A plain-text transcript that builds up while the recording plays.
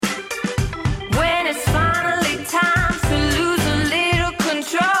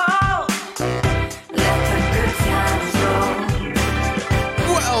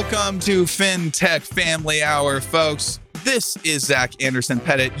to Fintech Family Hour, folks. This is Zach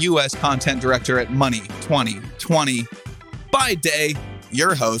Anderson-Pettit, U.S. Content Director at Money20. By day,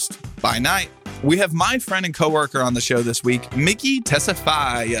 your host by night. We have my friend and coworker on the show this week, Micky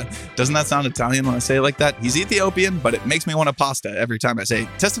Tesfaye. Doesn't that sound Italian when I say it like that? He's Ethiopian, but it makes me want a pasta every time I say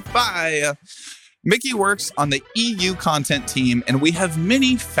Tesfaye. Micky works on the EU content team, and we have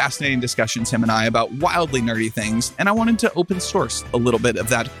many fascinating discussions, him and I, about wildly nerdy things, and I wanted to open source a little bit of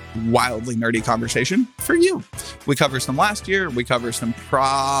that wildly nerdy conversation for you. We cover some last year, we cover some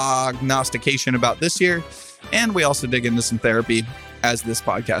prognostication about this year, and we also dig into some therapy, as this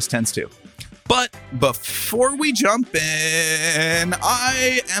podcast tends to. But before we jump in,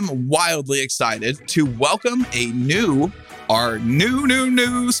 I am wildly excited to welcome our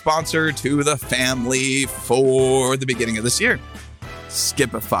new sponsor to the family for the beginning of this year,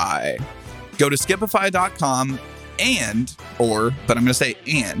 Skipify. Go to skipify.com and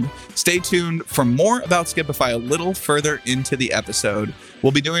stay tuned for more about Skipify a little further into the episode.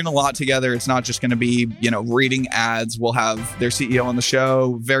 We'll be doing a lot together. It's not just going to be, reading ads. We'll have their CEO on the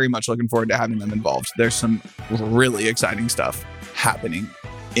show. Very much looking forward to having them involved. There's some really exciting stuff happening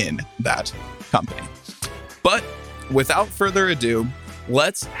in that company. But without further ado,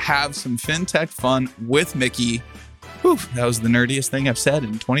 let's have some fintech fun with Micky. Whew, that was the nerdiest thing I've said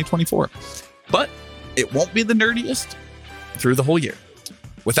in 2024. But it won't be the nerdiest through the whole year.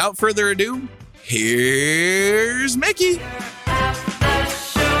 Without further ado, here's Micky.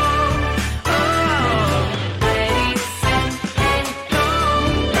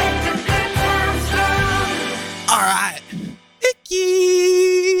 All right,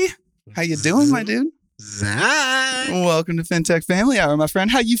 Micky. How you doing, my dude? Zach. Welcome to Fintech Family Hour, my friend.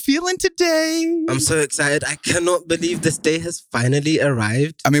 How you feeling today? I'm so excited. I cannot believe this day has finally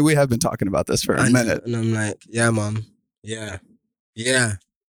arrived. I mean, we have been talking about this for a minute. And I'm like, yeah, mom. Yeah.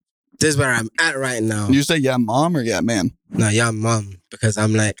 This is where I'm at right now. You say, yeah, mom, or yeah, man? No, yeah, mom. Because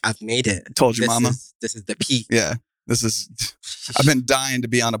I'm like, I've made it. Told you, mama. This is the peak. Yeah. I've been dying to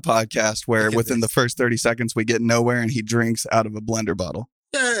be on a podcast where within the first 30 seconds we get nowhere and he drinks out of a blender bottle.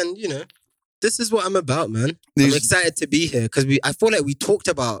 Yeah, and this is what I'm about, man. I'm excited to be here because I feel like we talked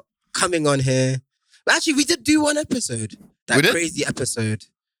about coming on here. But actually, we did do one episode. That crazy episode.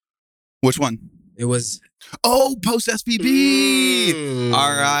 Which one? It was... Oh, post SPB.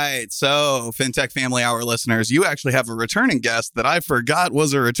 All right. So, Fintech Family Hour listeners, you actually have a returning guest that I forgot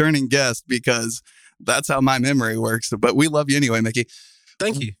was a returning guest because that's how my memory works. But we love you anyway, Micky.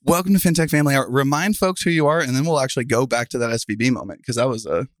 Thank you. Welcome to Fintech Family Hour. Remind folks who you are, and then we'll actually go back to that SVB moment because that was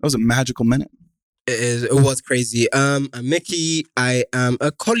a magical minute. It was crazy. I'm Micky. I am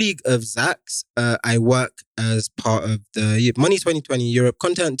a colleague of Zach's. I work as part of the Money20 Europe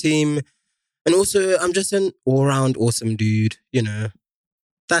content team, and also I'm just an all-round awesome dude.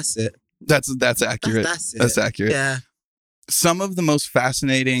 That's it. That's accurate. That's it. That's accurate. Yeah. Some of the most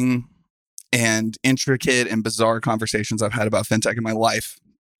fascinating and intricate and bizarre conversations I've had about fintech in my life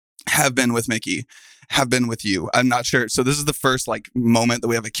have been with Micky, have been with you. I'm not sure. So this is the first moment that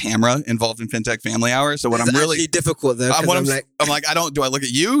we have a camera involved in Fintech Family Hour. So what it's I'm really actually difficult though. I'm like, do I look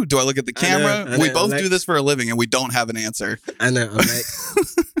at you? Do I look at the camera? I know, we both do this for a living and we don't have an answer. I know. I'm like,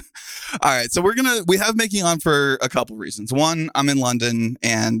 all right, so we have Micky on for a couple reasons. One, I'm in London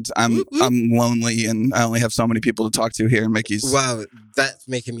and I'm lonely and I only have so many people to talk to here. And Micky's that's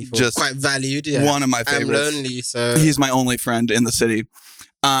making me feel quite valued. Yeah. One of my favorites. I'm lonely, so he's my only friend in the city.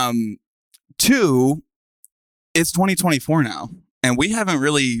 Two, it's 2024 now, and we haven't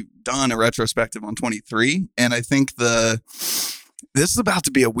really done a retrospective on 23. And I think this is about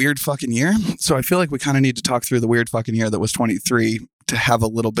to be a weird fucking year. So I feel like we kind of need to talk through the weird fucking year that was 23 to have a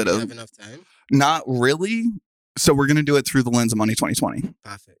little bit of... have enough time? Not really. So we're going to do it through the lens of Money 2020.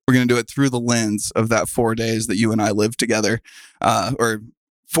 Perfect. We're going to do it through the lens of that 4 days that you and I lived together, or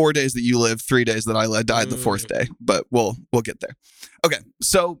 4 days that you lived, 3 days that I died the fourth day. But we'll get there. Okay.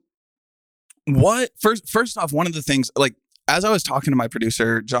 So first off, one of the things, as I was talking to my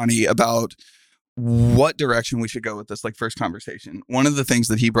producer, Johnny, about what direction we should go with this first conversation, one of the things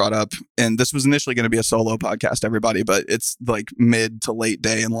that he brought up, and this was initially going to be a solo podcast, everybody, but it's mid to late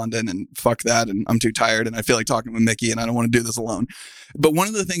day in London and fuck that, and I'm too tired and I feel like talking with Micky and I don't want to do this alone. But one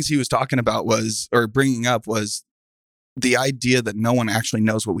of the things he was talking about bringing up was the idea that no one actually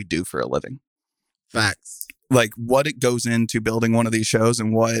knows what we do for a living. Facts. What it goes into building one of these shows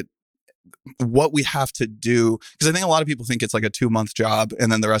and what we have to do, because I think a lot of people think it's a 2-month job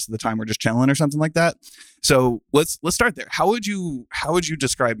and then the rest of the time we're just chilling or something like that. So let's start there. How would you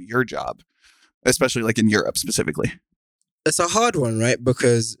describe your job, especially in Europe specifically? It's a hard one, right?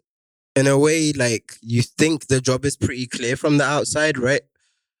 Because in a way, you think the job is pretty clear from the outside, right?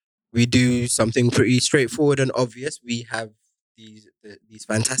 we do something pretty straightforward and obvious. We have these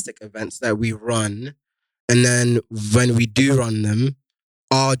fantastic events that we run, and then when we do run them,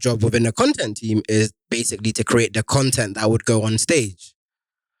 our job within the content team is basically to create the content that would go on stage.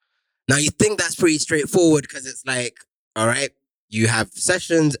 Now you think that's pretty straightforward because it's like, all right, you have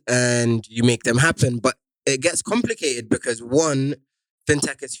sessions and you make them happen, but it gets complicated because one,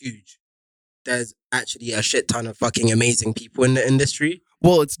 fintech is huge. There's actually a shit ton of fucking amazing people in the industry.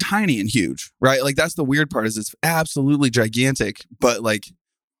 Well, it's tiny and huge, right? Like that's the weird part is it's absolutely gigantic, but like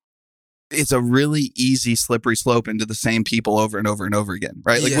it's a really easy slippery slope into the same people over and over and over again,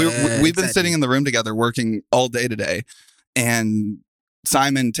 right? Like we've been sitting in the room together working all day today, and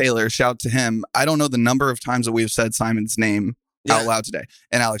Simon Taylor, shout to him. I don't know the number of times that we've said Simon's name out loud today.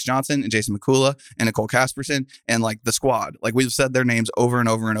 And Alex Johnson and Jason McCullough and Nicole Casperson and like the squad. Like we've said their names over and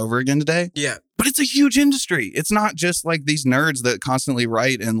over and over again today. Yeah. But it's a huge industry. It's not just like these nerds that constantly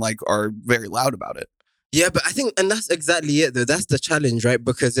write and like are very loud about it. Yeah, but I think, and that's exactly it though. That's the challenge, right?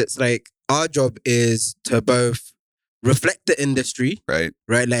 Because it's like our job is to both reflect the industry, right?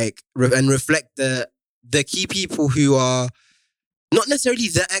 Like, and reflect the key people who are not necessarily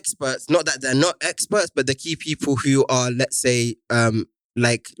the experts, not that they're not experts, but the key people who are, let's say,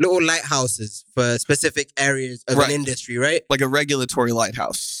 like little lighthouses for specific areas of an industry, right? Like a regulatory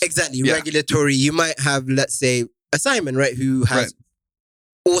lighthouse. Exactly, regulatory. You might have, let's say, a Simon, right, who has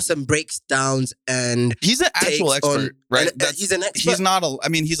awesome breakdowns and he's an actual expert, right? He's an expert. He's not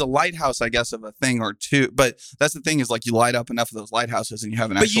he's a lighthouse, I guess, of a thing or two. But that's the thing is like you light up enough of those lighthouses and you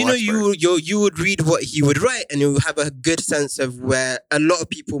have an actual expert. You would read what he would write and you have a good sense of where a lot of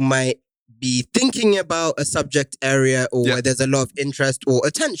people might be thinking about a subject area or where there's a lot of interest or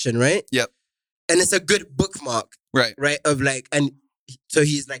attention, right? Yep. And it's a good bookmark, right? Of like, and so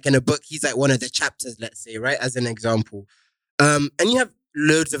he's like in a book, he's like one of the chapters, let's say, right? As an example. And you have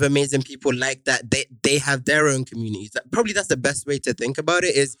loads of amazing people like that. They have their own communities. Probably that's the best way to think about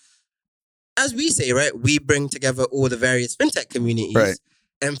it is, as we say, right? We bring together all the various fintech communities. Right.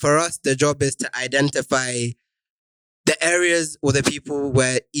 And for us, the job is to identify the areas or the people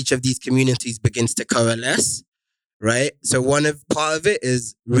where each of these communities begins to coalesce, right? So part of it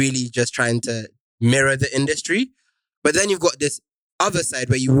is really just trying to mirror the industry. But then you've got this other side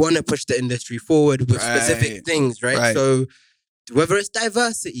where you want to push the industry forward with specific things, right? So whether it's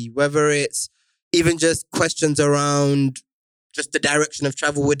diversity, whether it's even just questions around just the direction of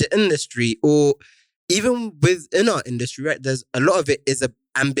travel with the industry, or even within our industry, right? There's a lot of it is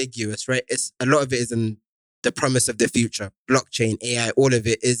ambiguous, right? A lot of it is in the promise of the future, blockchain, AI, all of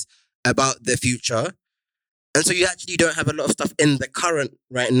it is about the future. And so you actually don't have a lot of stuff in the current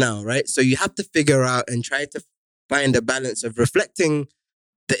right now, right? So you have to figure out and try to find a balance of reflecting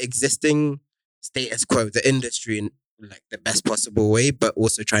the existing status quo, the industry in like the best possible way, but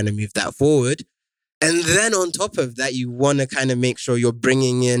also trying to move that forward. And then on top of that, you want to kind of make sure you're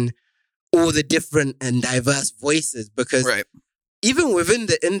bringing in all the different and diverse voices because even within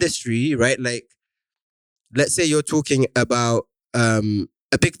the industry, right? Like, let's say you're talking about a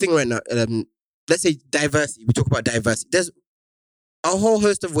big thing right now. Let's say diversity. We talk about diversity. There's a whole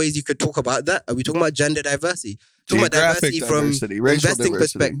host of ways you could talk about that. Are we talking about gender diversity? Talking about diversity from investing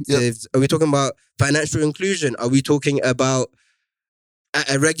perspectives. Yep. Are we talking about financial inclusion? Are we talking about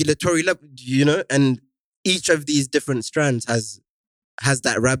a regulatory level? You know, and each of these different strands has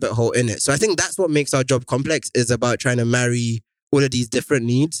that rabbit hole in it. So I think that's what makes our job complex, is about trying to marry all of these different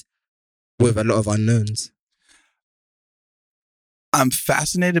needs with a lot of unknowns. I'm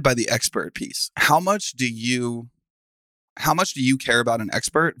fascinated by the expert piece. How much do you care about an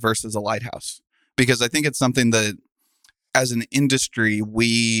expert versus a lighthouse? Because I think it's something that as an industry,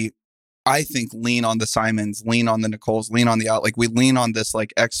 I think lean on the Simons, lean on the Nicoles, lean on we lean on this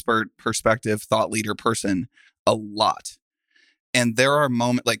like expert perspective, thought leader person a lot. And there are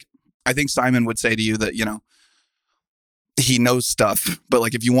moments, like I think Simon would say to you that, you know, he knows stuff, but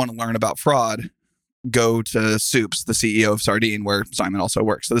like if you want to learn about fraud, go to Soups, the CEO of Sardine, where Simon also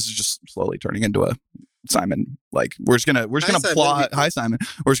works. So this is just slowly turning into a Simon, like we're just gonna plot. Hi Simon,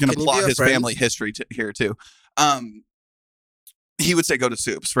 we're just gonna plot his family history here too. He would say go to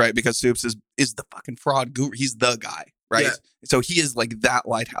Soups, right? Because Soups is the fucking fraud guru. He's the guy, right? Yeah. So he is like that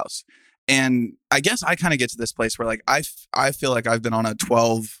lighthouse. And I guess I kind of get to this place where like I feel like I've been on a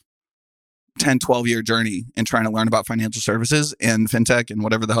 12 year journey in trying to learn about financial services and fintech and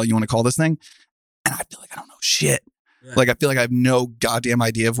whatever the hell you want to call this thing. And I feel like I don't know shit. Yeah. Like I feel like I have no goddamn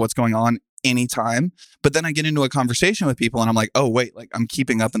idea of what's going on anytime. But then I get into a conversation with people and I'm like, oh wait, like I'm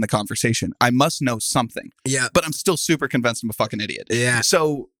keeping up in the conversation. I must know something. Yeah. But I'm still super convinced I'm a fucking idiot. Yeah.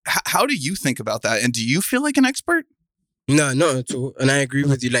 So how do you think about that? And do you feel like an expert? No, not at all. And I agree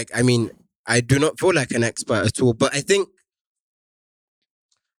with you. Like, I mean, I do not feel like an expert at all. But I think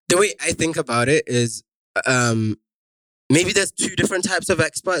the way I think about it is, maybe there's two different types of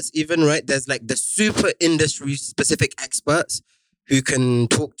experts, even, right? There's like the super industry specific experts who can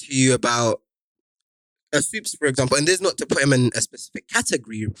talk to you about soups, for example. And there's not to put him in a specific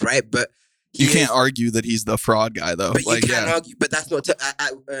category, right? But you can't argue that he's the fraud guy, though. But you can argue, but that's not to.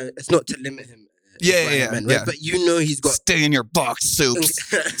 It's not to limit him. Yeah. Right? But he's got stay in your box, soups.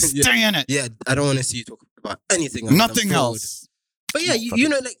 Stay in it. Yeah, I don't want to see you talk about anything. Nothing else. But yeah, you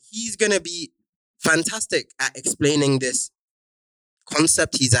know, like he's gonna be fantastic at explaining this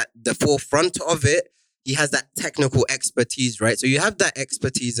concept. He's at the forefront of it. He has that technical expertise, right? So you have that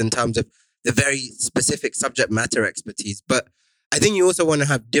expertise in terms of the very specific subject matter expertise. But I think you also want to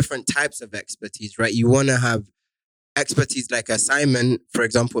have different types of expertise, right? You want to have expertise like a Simon, for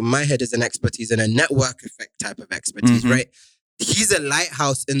example, in my head is an expertise in a network effect type of expertise, right? He's a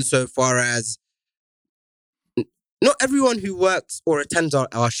lighthouse insofar as not everyone who works or attends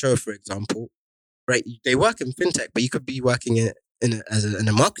our show, for example, right? They work in fintech, but you could be working in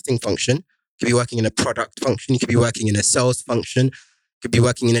a marketing function. You could be working in a product function. You could be working in a sales function. You could be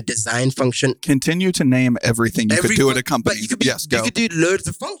working in a design function. Continue to name everything you could do at a company. But you could yes, go. You could do loads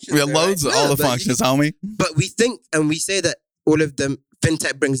of functions. Yeah, loads of all the functions, homie. But we think and we say that all of them,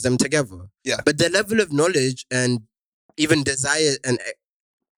 fintech brings them together. Yeah. But the level of knowledge and even desire and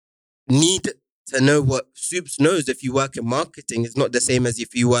need to know what Soups knows if you work in marketing is not the same as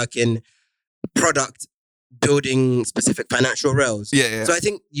if you work in product building specific financial rails. Yeah. So I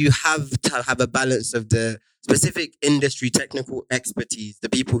think you have to have a balance of the specific industry technical expertise, the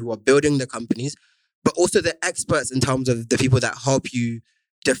people who are building the companies, but also the experts in terms of the people that help you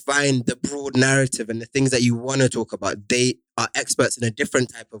define the broad narrative and the things that you want to talk about. They are experts in a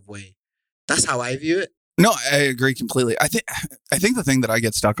different type of way. That's how I view it. No, I agree completely. I think the thing that I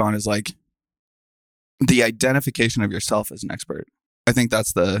get stuck on is like the identification of yourself as an expert. I think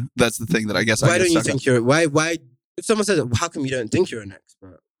that's the thing that I guess. Why don't you think you're? Why? If someone says, "How come you don't think you're an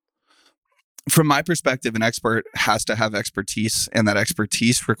expert?" From my perspective, an expert has to have expertise, and that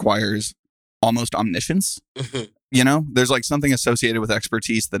expertise requires almost omniscience. Mm-hmm. You know, there's like something associated with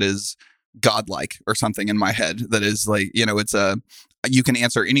expertise that is godlike or something in my head that is like, you know, you can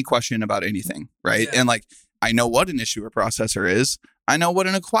answer any question about anything, right? Yeah. And like, I know what an issuer processor is. I know what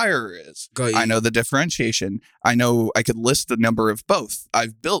an acquirer is. I know the differentiation. I know I could list the number of both.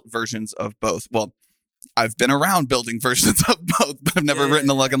 I've built versions of both. Well, I've been around building versions of both, but I've never written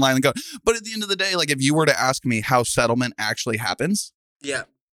a line and code. But at the end of the day, like if you were to ask me how settlement actually happens,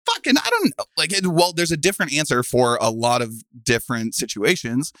 fucking, I don't know. Like, well, there's a different answer for a lot of different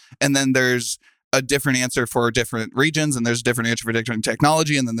situations. And then there's a different answer for different regions, and there's a different answer for different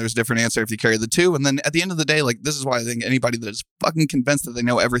technology, and then there's a different answer if you carry the two. And then at the end of the day, like, this is why I think anybody that is fucking convinced that they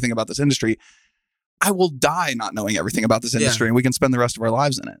know everything about this industry, I will die not knowing everything about this industry, and we can spend the rest of our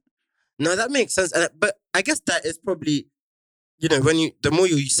lives in it. No, that makes sense. But I guess that is probably, you know, the more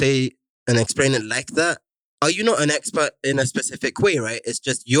you say and explain it like that, are you not an expert in a specific way, right? It's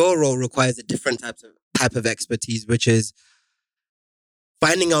just your role requires a different type of expertise, which is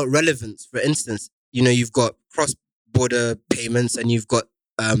finding out relevance. For instance, you know, you've got cross-border payments, and you've got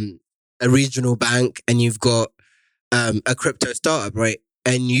a regional bank, and you've got a crypto startup, right?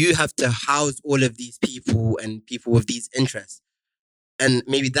 And you have to house all of these people and people with these interests. And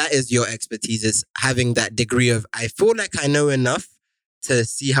maybe that is your expertise, is having that degree of, I feel like I know enough to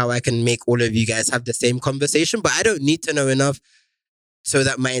see how I can make all of you guys have the same conversation, but I don't need to know enough so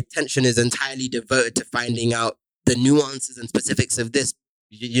that my attention is entirely devoted to finding out the nuances and specifics of this.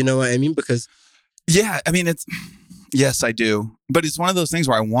 You know what I mean? Because I mean, yes, I do. But it's one of those things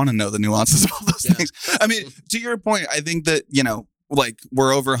where I want to know the nuances of all those things. I mean, to your point, I think that, you know, like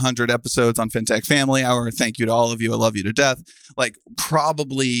we're over 100 episodes on Fintech Family Hour. Thank you to all of you. I love you to death. Like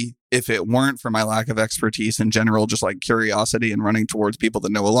probably if it weren't for my lack of expertise in general, just like curiosity and running towards people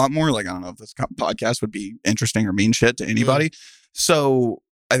that know a lot more, like I don't know if this podcast would be interesting or mean shit to anybody. So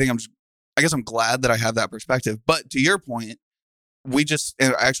I guess I'm glad that I have that perspective. But to your point, I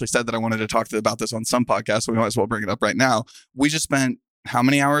actually said that I wanted to talk about this on some podcast, so we might as well bring it up right now. We just spent how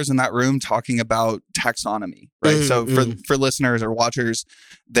many hours in that room talking about taxonomy, right? So for listeners or watchers,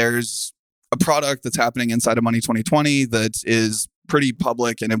 there's a product that's happening inside of Money 2020 that is pretty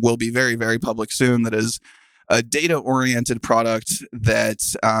public, and it will be very, very public soon, that is a data-oriented product that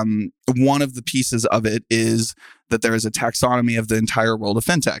one of the pieces of it is that there is a taxonomy of the entire world of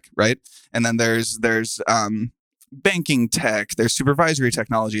fintech, right? And then there's banking tech, there's supervisory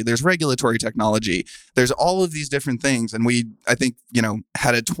technology, there's regulatory technology, there's all of these different things. And I think,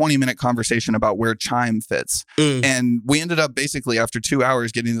 had a 20-minute conversation about where Chime fits. And we ended up basically after 2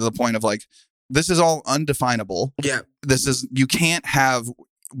 hours getting to the point of like, this is all undefinable. Yeah. You can't have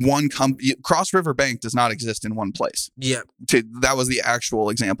one company. Cross River Bank does not exist in one place. Yeah. That was the actual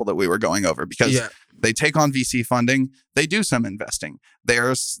example that we were going over because they take on VC funding. They do some investing.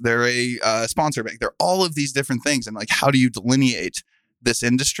 They're a sponsor bank. They're all of these different things. And like, how do you delineate this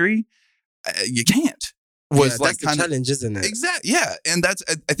industry? You can't. That's the challenge, isn't it? Exactly. Yeah. And that's,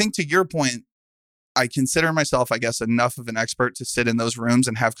 I think to your point, I consider myself, I guess, enough of an expert to sit in those rooms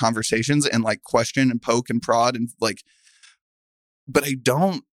and have conversations and like question and poke and prod and like, but I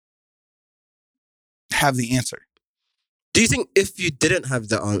don't have the answer. Do you think if you didn't have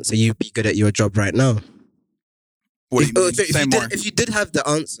the answer, you'd be good at your job right now? What do you mean? Say more. If you did have the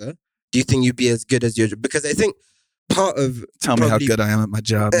answer, do you think you'd be as good as your job? Because I think part of... Tell me how good I am at my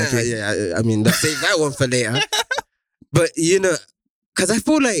job. Yeah, I mean, let's save that one for later. But, because I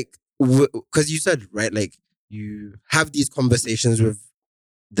feel like, because you said, right, like you have these conversations with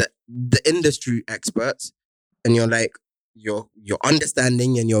the industry experts and you're like, you're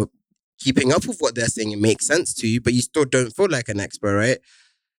understanding and you're keeping up with what they're saying. It makes sense to you, but you still don't feel like an expert, right?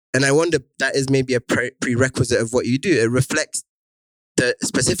 And I wonder that is maybe a prerequisite of what you do. It reflects the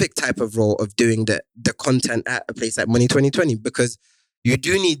specific type of role of doing the content at a place like Money20, because you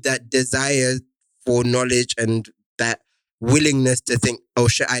do need that desire for knowledge and that willingness to think, oh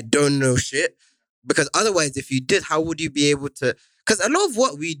shit, I don't know shit. Because otherwise, if you did, how would you be able to... Because a lot of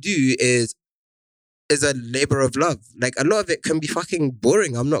what we do is a labor of love. Like a lot of it can be fucking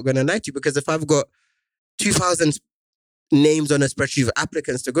boring. I'm not going to lie to you, because if I've got 2,000 names on a spreadsheet of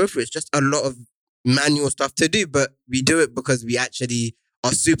applicants to go through, it's just a lot of manual stuff to do, but we do it because we actually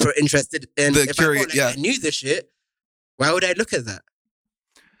are super interested in... I knew this shit, why would I look at that?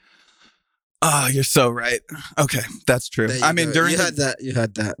 Oh, you're so right. Okay, that's true. I mean, you had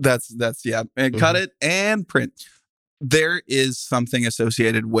that. That's yeah. And cut it and print. There is something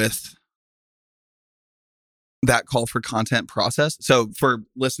associated with that call for content process. So for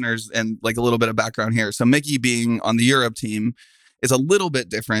listeners and like a little bit of background here. So Micky being on the Europe team is a little bit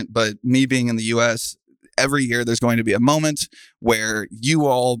different, but me being in the US, every year there's going to be a moment where you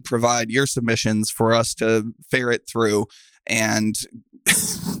all provide your submissions for us to ferret through and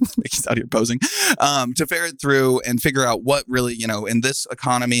Micky's out here posing, to ferret through and figure out what really, in this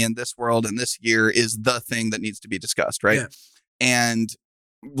economy, in this world, in this year is the thing that needs to be discussed, right? Yeah. And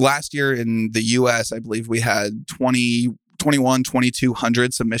last year in the US, I believe we had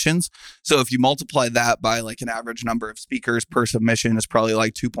 2,200 submissions. So if you multiply that by like an average number of speakers per submission is probably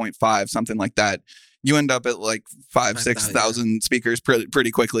like 2.5, something like that. You end up at like 6,000 speakers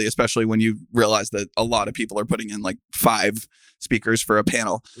pretty quickly, especially when you realize that a lot of people are putting in like 5 speakers for a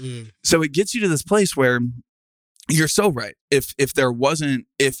panel. So it gets you to this place where you're so right. If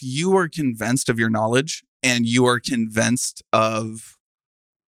you are convinced of your knowledge and you are convinced of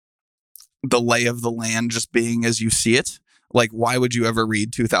the lay of the land just being as you see it, like, why would you ever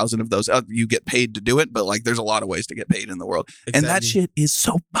read 2,000 of those? You get paid to do it, but like, there's a lot of ways to get paid in the world. Exactly. And that shit is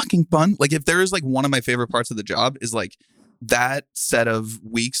so fucking fun. Like, if there is like one of my favorite parts of the job is like that set of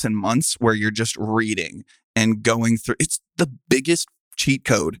weeks and months where you're just reading and going through. It's the biggest cheat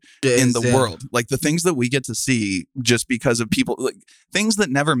code in the world. Like the things that we get to see just because of people, like things that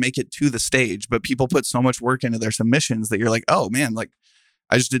never make it to the stage, but people put so much work into their submissions that you're like, oh man, like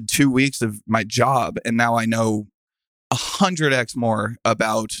I just did 2 weeks of my job and now I know 100x more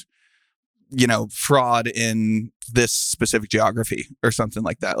about, fraud in this specific geography or something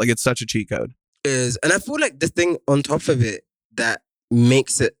like that. Like it's such a cheat code. And I feel like the thing on top of it that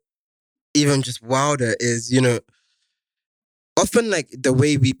makes it even just wilder is, often like the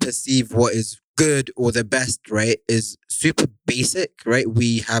way we perceive what is good or the best, right, is super basic, right?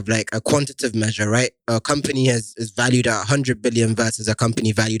 We have like a quantitative measure, right? A company is valued at 100 billion versus a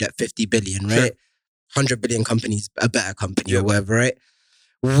company valued at 50 billion, right? Sure. 100 billion companies, a better company or whatever, right?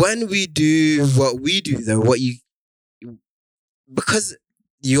 When we do what we do though, because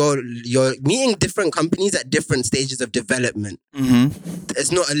you're meeting different companies at different stages of development.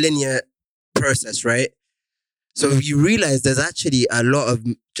 It's not a linear process, right? So you realize there's actually a lot of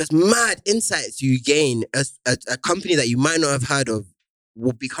just mad insights you gain as a company that you might not have heard of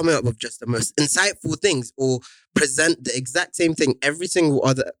will be coming up with just the most insightful things or present the exact same thing every single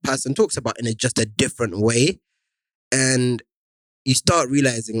other person talks about in just a different way. And you start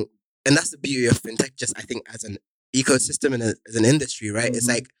realizing, and that's the beauty of fintech, just I think as an ecosystem and as an industry, right? It's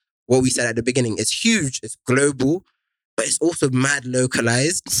like what we said at the beginning, it's huge, it's global, but it's also mad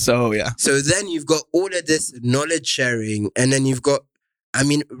localized. So, yeah. So then you've got all of this knowledge sharing, and then you've got,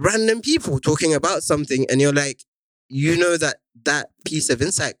 random people talking about something, and you're like, that piece of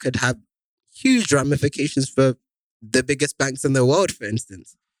insight could have huge ramifications for the biggest banks in the world, for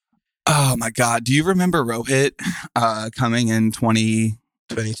instance. Oh my God. Do you remember Rohit coming in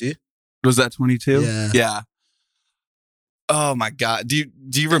 2022? Was that 22? Yeah. Yeah. Oh my God. Do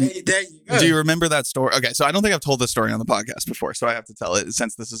you remember that story? Okay, so I don't think I've told this story on the podcast before, so I have to tell it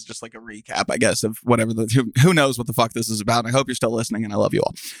since this is just like a recap, I guess, of whatever who knows what the fuck this is about. And I hope you're still listening, and I love you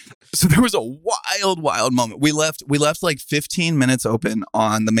all. So there was a wild moment. We left like 15 minutes open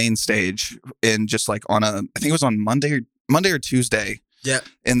on the main stage in just like I think it was on Monday or Tuesday. Yeah.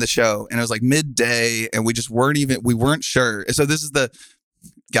 In the show, and it was like midday, and we weren't sure. So this is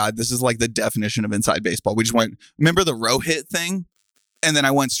this is like the definition of inside baseball. We just remember the Rohit thing? And then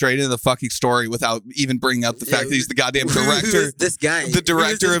I went straight into the fucking story without even bringing up the fact that he's the goddamn director. This guy. The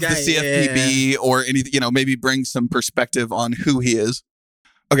director of the CFPB or anything, maybe bring some perspective on who he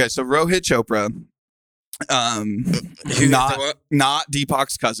Okay, so Rohit Chopra, not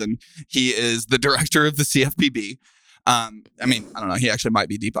Deepak's cousin. He is the director of the CFPB. I don't know. He actually might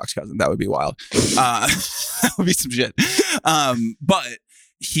be Deepak's cousin. That would be wild. That would be some shit. But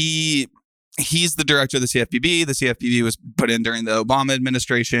he's the director of the CFPB. The CFPB was put in during the Obama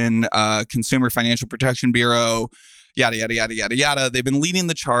administration, Consumer Financial Protection Bureau, yada, yada, yada, yada, yada. They've been leading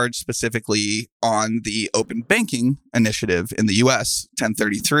the charge specifically on the open banking initiative in the US,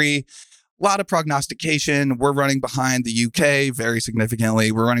 1033. A lot of prognostication. We're running behind the UK very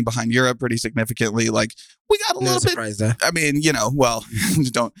significantly. We're running behind Europe pretty significantly. Like, we got a little bit. There.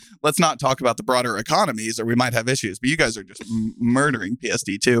 Let's not talk about the broader economies or we might have issues. But you guys are just murdering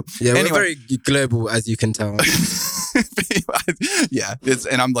PSD too. Yeah, anyway. We're very global, as you can tell. Yeah,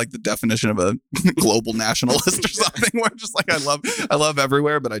 and I'm like the definition of a global nationalist or something. Where just like I love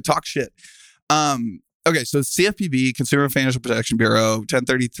everywhere, but I talk shit. Okay, so CFPB, Consumer Financial Protection Bureau,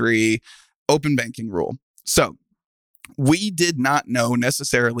 1033. Open banking rule. So we did not know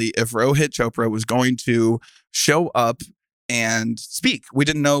necessarily if Rohit Chopra was going to show up and speak. We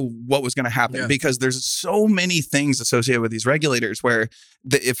didn't know what was going to happen because there's so many things associated with these regulators where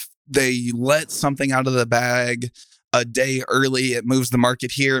if they let something out of the bag a day early, it moves the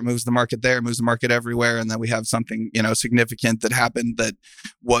market here, it moves the market there, it moves the market everywhere. And then we have something, significant that happened that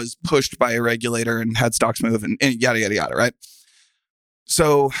was pushed by a regulator and had stocks move and yada, yada, yada, right?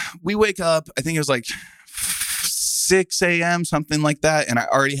 So we wake up, I think it was like 6 a.m., something like that. And I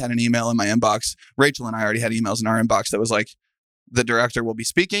already had an email in my inbox. Rachel and I already had emails in our inbox that was like, the director will be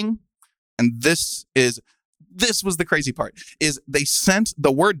speaking. And this was the crazy part, is they sent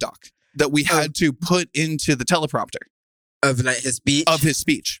the Word doc that we had to put into the teleprompter. Of like his speech? Of his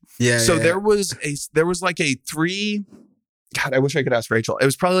speech. Yeah. So there was like a 3, God, I wish I could ask Rachel. It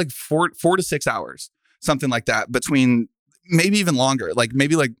was probably like 4 to 6 hours, something like that, between maybe even longer,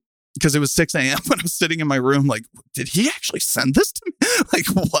 because it was 6 a.m. when I was sitting in my room, like, did he actually send this to me? Like,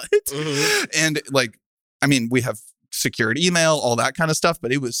 what? Mm-hmm. And we have secured email, all that kind of stuff,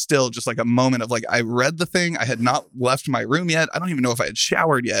 but it was still just like a moment of like, I read the thing. I had not left my room yet. I don't even know if I had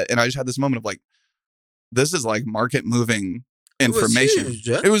showered yet. And I just had this moment of like, this is like market moving information.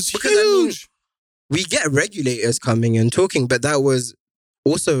 It was huge. We get regulators coming and talking, but that was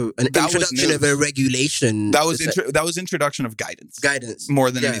also an introduction of a regulation. That was introduction of guidance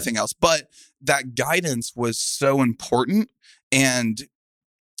more than anything else. But that guidance was so important, and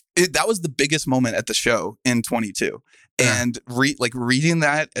that was the biggest moment at the show in 22. And reading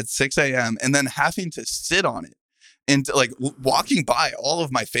that at 6 a.m. and then having to sit on it and like walking by all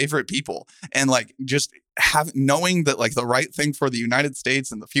of my favorite people and like just knowing that like the right thing for the United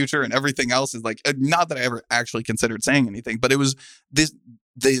States and the future and everything else is like, not that I ever actually considered saying anything, but it was the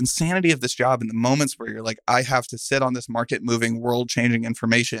insanity of this job and the moments where you're like, I have to sit on this market moving, world changing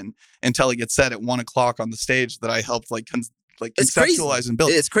information until it gets said at 1 o'clock on the stage that I helped conceptualize and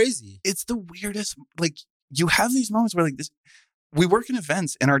build. It's crazy. It's the weirdest. Like, you have these moments where like this, we work in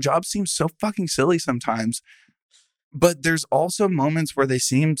events and our job seems so fucking silly sometimes, but there's also moments where they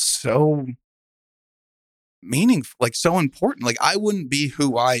seem so meaningful, like so important. Like, I wouldn't be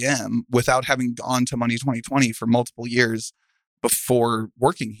who I am without having gone to Money 2020 for multiple years before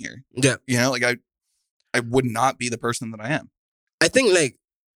working here. Yeah. Like I would not be the person that I am. I think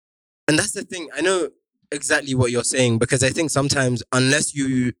and that's the thing. I know exactly what you're saying, because I think sometimes unless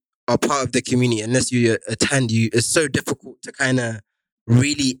you are part of the community, unless you attend, it's so difficult to kind of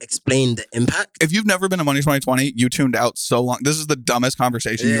really explain the impact. If you've never been to Money 2020, you tuned out so long. This is the dumbest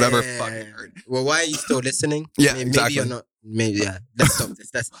conversation you've ever fucking heard. Well, why are you still listening? Yeah, maybe exactly. you're not. Maybe, yeah. Let's stop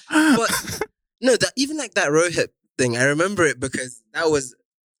this. But no, that even like that Rohit thing. I remember it because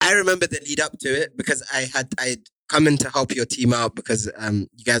I remember the lead up to it because I'd come in to help your team out because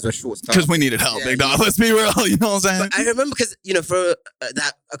you guys were short staffed. Because we needed help. Yeah, let's be real. You know what I'm saying? But I remember because, for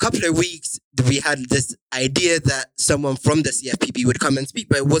that a couple of weeks, we had this idea that someone from the CFPB would come and speak,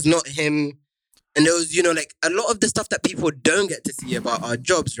 but it was not him. And there was, like a lot of the stuff that people don't get to see about our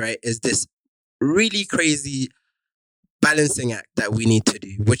jobs, right, is this really crazy balancing act that we need to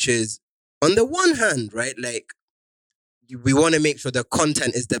do, which is on the one hand, right, like we want to make sure the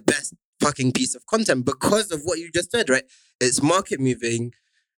content is the best fucking piece of content because of what you just said, right? It's market moving.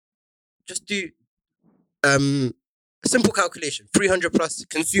 Just do a simple calculation. 300 plus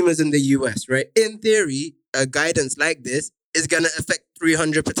consumers in the US, right? In theory, a guidance like this is going to affect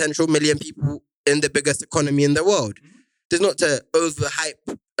 300 potential million people in the biggest economy in the world. There's not to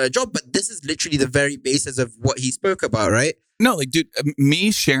overhype a job, but this is literally the very basis of what he spoke about, right? No, like, dude,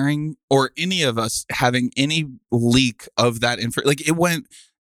 me sharing or any of us having any leak of that info, like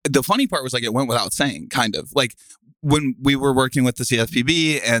the funny part was like it went without saying, kind of. Like when we were working with the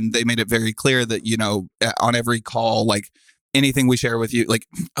CFPB and they made it very clear that, on every call, like anything we share with you, like,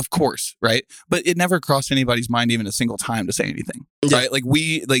 of course, right? But it never crossed anybody's mind even a single time to say anything, right? Like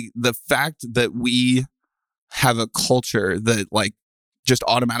the fact that we have a culture that like just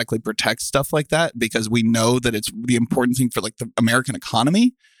automatically protects stuff like that because we know that it's the important thing for like the American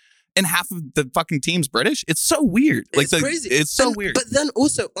economy. And half of the fucking team's British. It's so weird. It's crazy. It's so weird. But then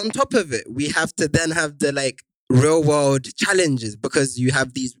also on top of it, we have to then have the like real world challenges because you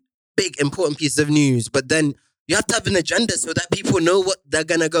have these big important pieces of news, but then you have to have an agenda so that people know what they're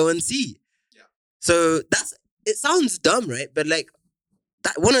gonna go and see. Yeah. So it sounds dumb, right? But like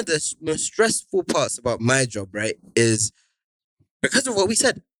that one of the most stressful parts about my job, right, is because of what we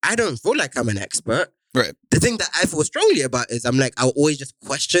said. I don't feel like I'm an expert. Right. The thing that I feel strongly about is I'm like, I'll always just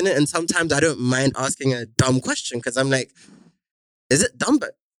question it. And sometimes I don't mind asking a dumb question because I'm like, is it dumb?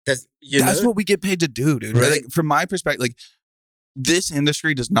 But that's what we get paid to do, dude. Right? Like, from my perspective, like this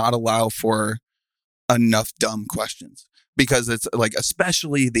industry does not allow for enough dumb questions because it's like,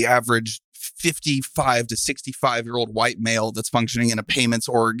 especially the average 55 to 65-year-old white male that's functioning in a payments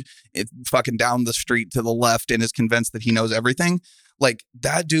org, fucking down the street to the left and is convinced that he knows everything. Like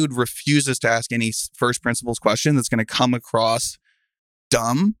that dude refuses to ask any first principles question that's going to come across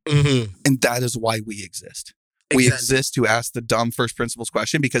dumb. Mm-hmm. And that is why we exist. Exactly. We exist to ask the dumb first principles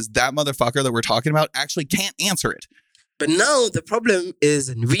question because that motherfucker that we're talking about actually can't answer it. But now the problem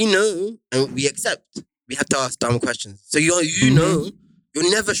is we know and we accept we have to ask dumb questions. So you know,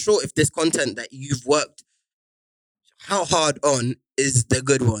 you're never sure if this content that you've worked how hard on is the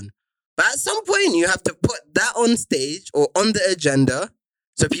good one. But at some point, you have to put that on stage or on the agenda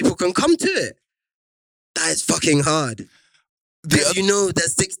so people can come to it. That is fucking hard. Because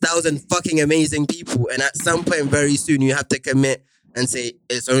there's 6,000 fucking amazing people. And at some point very soon, you have to commit and say,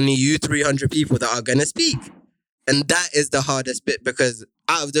 it's only you 300 people that are going to speak. And that is the hardest bit because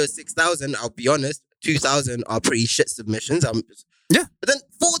out of those 6,000, I'll be honest, 2,000 are pretty shit submissions. Yeah. But then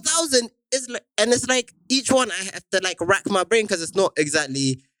 4,000 is like, and it's like each one I have to like rack my brain because it's not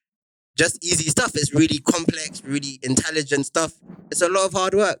exactly just easy stuff. It's really complex, really intelligent stuff. It's a lot of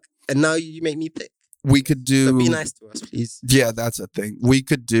hard work. And now you make me pick. We could do... So be nice to us, please. Yeah, that's a thing. We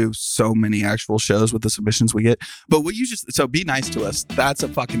could do so many actual shows with the submissions we get. But so be nice to us. That's a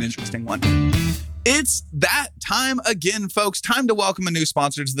fucking interesting one. It's that time again, folks. Time to welcome a new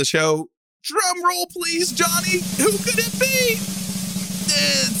sponsor to the show. Drum roll, please, Johnny. Who could it be?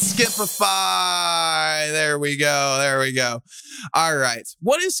 It's Skipify. There we go. All right.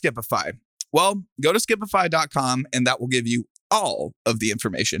 What is Skipify? Well, go to skipify.com and that will give you all of the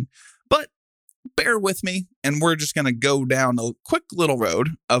information. But bear with me and we're just going to go down a quick little road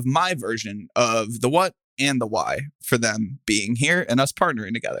of my version of the what and the why for them being here and us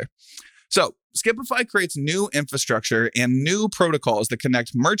partnering together. So Skipify creates new infrastructure and new protocols that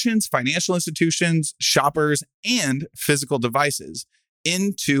connect merchants, financial institutions, shoppers, and physical devices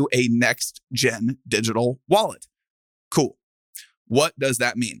into a next-gen digital wallet. Cool. What does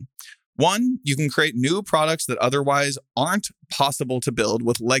that mean? One, you can create new products that otherwise aren't possible to build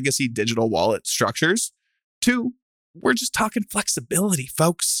with legacy digital wallet structures. Two, we're just talking flexibility,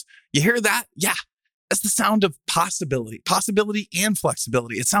 folks. You hear that? Yeah, that's the sound of possibility. Possibility and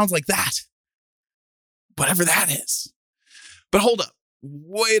flexibility. It sounds like that. Whatever that is. But hold up.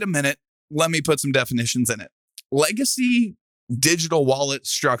 Wait a minute. Let me put some definitions in it. Legacy digital wallet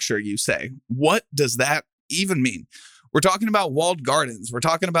structure, you say. What does that even mean? We're talking about walled gardens. We're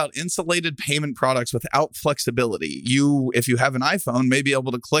talking about insulated payment products without flexibility. If you have an iPhone, may be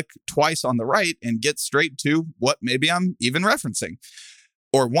able to click twice on the right and get straight to what maybe I'm even referencing.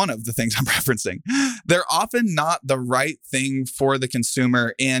 or one of the things I'm referencing, they're often not the right thing for the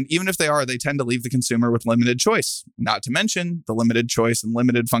consumer. And even if they are, they tend to leave the consumer with limited choice, not to mention the limited choice and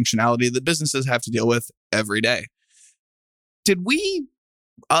limited functionality that businesses have to deal with every day. Did we,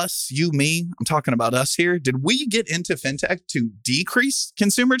 us, you, me, I'm talking about us here, did we get into fintech to decrease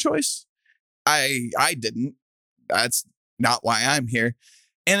consumer choice? I didn't. That's not why I'm here.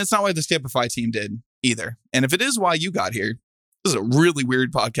 And it's not why the Skipify team did either. And if it is why you got here, this is a really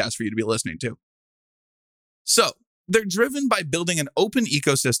weird podcast for you to be listening to. So they're driven by building an open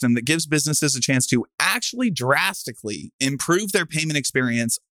ecosystem that gives businesses a chance to actually drastically improve their payment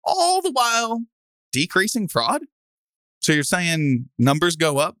experience, all the while decreasing fraud. So you're saying numbers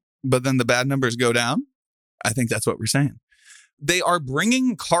go up, but then the bad numbers go down? I think that's what we're saying. They are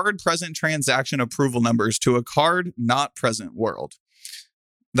bringing card-present transaction approval numbers to a card-not-present world.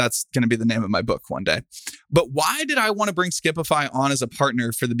 That's going to be the name of my book one day. But why did I want to bring Skipify on as a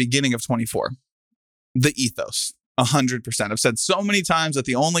partner for the beginning of 24? The ethos, 100%. I've said so many times that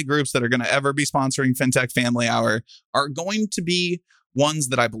the only groups that are going to ever be sponsoring Fintech Family Hour are going to be ones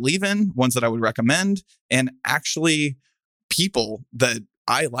that I believe in, ones that I would recommend, and actually people that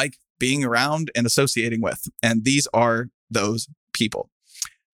I like being around and associating with. And these are those people.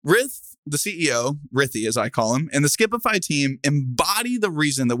 Rith, the CEO, Rithy as I call him, and the Skipify team embody the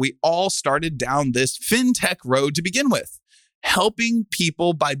reason that we all started down this fintech road to begin with, helping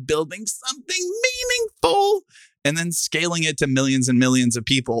people by building something meaningful and then scaling it to millions and millions of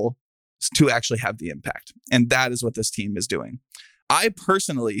people to actually have the impact. And that is what this team is doing. I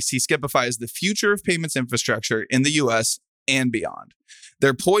personally see Skipify as the future of payments infrastructure in the US and beyond.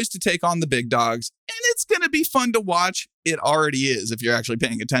 They're poised to take on the big dogs, and it's going to be fun to watch. It already is if you're actually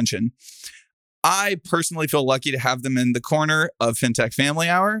paying attention. I personally feel lucky to have them in the corner of Fintech Family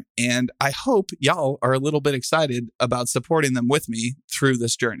Hour, and I hope y'all are a little bit excited about supporting them with me through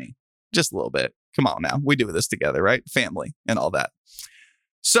this journey. Just a little bit. Come on now. We do this together, right? Family and all that.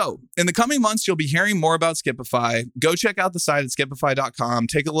 So in the coming months, you'll be hearing more about Skipify. Go check out the site at skipify.com.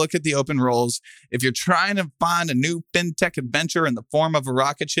 Take a look at the open roles. If you're trying to find a new fintech adventure in the form of a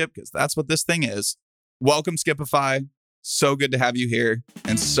rocket ship, because that's what this thing is, welcome Skipify. So good to have you here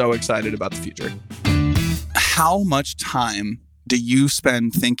and so excited about the future. How much time do you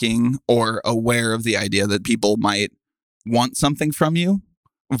spend thinking or aware of the idea that people might want something from you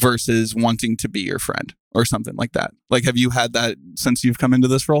versus wanting to be your friend or something like that? Like, have you had that since you've come into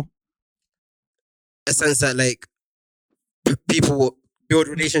this role? A sense that like people will build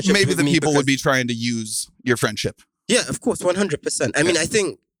relationships. Maybe with the me people because, would be trying to use your friendship. Yeah, of course, 100%. I mean, I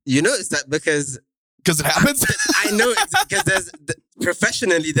think you notice that because it happens. I know it's because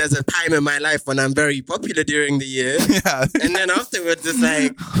professionally there's a time in my life when I'm very popular during the year. Yeah, and then afterwards it's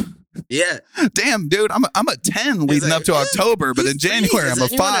like. Yeah. Damn, dude, I'm a 10 leading up to October, but in January I'm a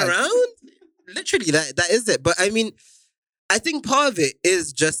 5. Around? Literally, that is it. But I mean, I think part of it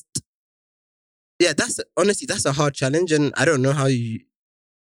is just, that's a hard challenge, and I don't know how you.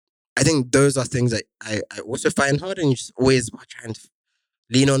 I think those are things that I also find hard, and you just always trying to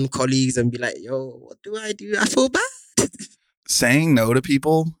lean on colleagues and be like, "Yo, what do? I feel bad." Saying no to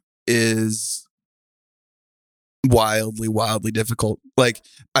people is wildly difficult. Like,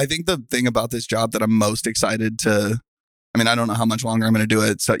 I think the thing about this job that I'm most excited to, I mean, I don't know how much longer I'm going to do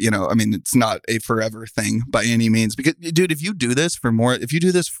it. So, I mean, it's not a forever thing by any means, because dude, if you do this for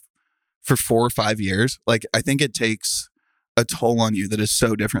 4 or 5 years, like, I think it takes a toll on you that is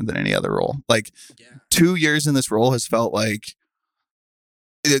so different than any other role. Like 2 years in this role has felt like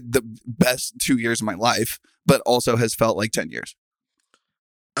the best 2 years of my life, but also has felt like 10 years.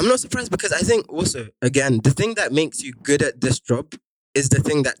 I'm not surprised because I think also, again, the thing that makes you good at this job is the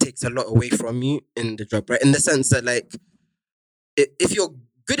thing that takes a lot away from you in the job, right? In the sense that, like, if you're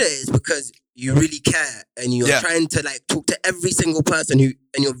good at it, it's because you really care and you're trying to, like, talk to every single person and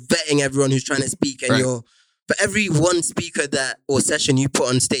you're vetting everyone who's trying to speak, and for every one speaker or session you put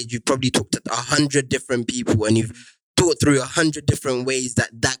on stage, you've probably talked to 100 different people and you've thought through 100 different ways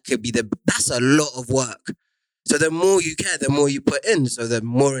that could be that's a lot of work. So the more you care, the more you put in. So the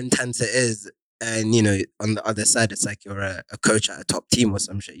more intense it is. And, on the other side, it's like you're a coach at a top team or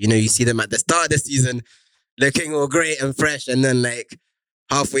some shit. You see them at the start of the season looking all great and fresh. And then, like,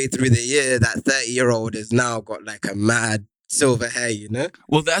 halfway through the year, that 30-year-old has now got, like, a mad silver hair,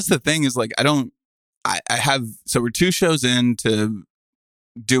 Well, that's the thing is, like, so we're 2 shows into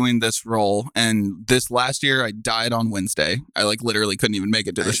doing this role, and this last year I died on Wednesday. I literally couldn't even make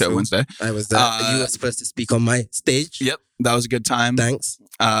it to the show Wednesday. I was there. You were supposed to speak on my stage. Yep, that was a good time. Thanks.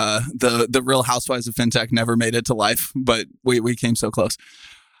 The Real Housewives of Fintech never made it to life, but we came so close.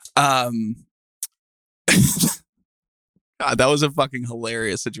 I God, that was a fucking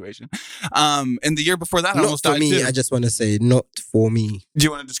hilarious situation. And the year before that, I Not almost for died me. too. I just want to say, not for me. Do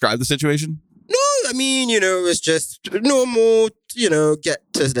you want to describe the situation? No, I mean, it's just normal,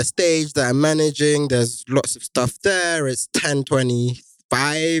 get to the stage that I'm managing. There's lots of stuff there. It's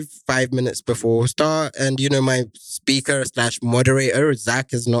 10:25, 5 minutes before start. And, my speaker / moderator,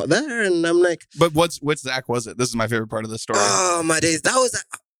 Zach, is not there. And I'm like... But which Zach was it? This is my favorite part of the story. Oh, my days. That was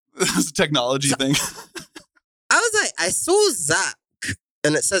a technology thing. I was like, I saw Zach,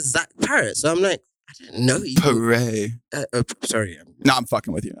 and it says Zach Parrott. So I'm like, I didn't know you. Hooray. Sorry. No, I'm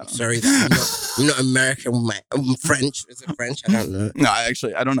fucking with you. Sorry that I'm not American. I'm French. Is it French? I don't know. No, I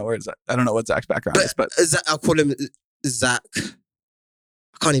don't know I don't know what Zach's background is, but I'll call him Zach.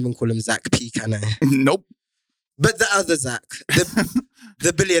 I can't even call him Zach P, can I? Nope. But the other Zach,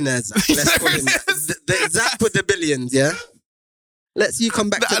 the billionaire Zach. Let's call him the Zach with the billions, yeah? You come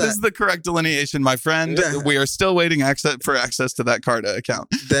back to that. That is the correct delineation, my friend. Yeah. We are still waiting for access to that Carta account.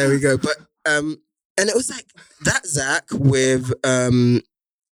 There we go. But and it was like that Zach with 4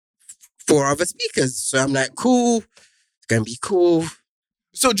 other speakers. So I'm like, cool. It's gonna be cool.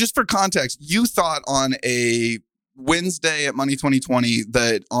 So just for context, you thought on a Wednesday at Money 2020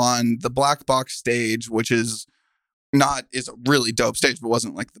 that on the black box stage, which is a really dope stage, but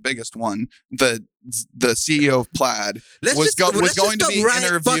wasn't like the biggest one, the CEO of Plaid was going to be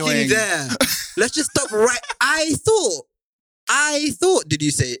interviewing. There. Let's just stop right. I thought. Did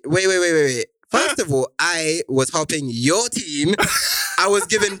you say? Wait. First of all, I was helping your team. I was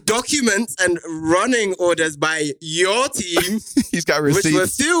given documents and running orders by your team. He's got receipts, which were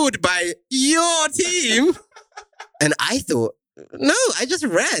filled by your team. And I thought, no, I just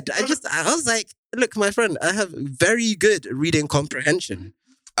read. I was like, look, my friend, I have very good reading comprehension.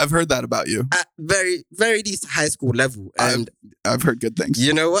 I've heard that about you. At very, very least high school level. And I've heard good things.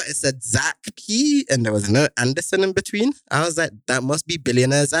 You know what? It said Zach P and there was no Anderson in between. I was like, that must be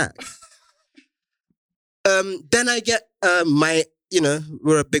billionaire Zach. Then I get my,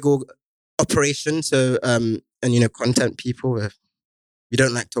 we're a big operation. So, content people, we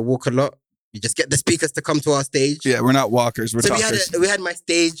don't like to walk a lot. We just get the speakers to come to our stage. Yeah, we're not walkers, we're talkers. We had my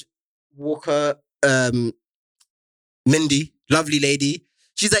stage walker, Mindy, lovely lady.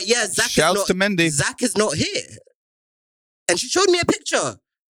 She's like, yeah, Shouts to Mindy. Zach is not here. And she showed me a picture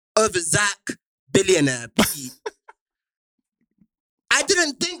of Zach, billionaire P. I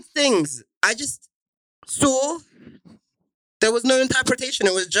didn't think things. I just saw there was no interpretation.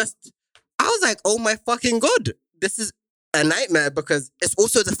 It was just, I was like, oh my fucking God. This is a nightmare because it's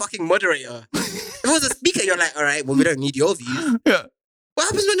also the fucking moderator. If it was a speaker, you're like, all right, well, we don't need your views. Yeah. What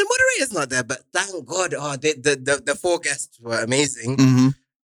happens when the moderator's not there? But thank God, the 4 guests were amazing. Mm-hmm.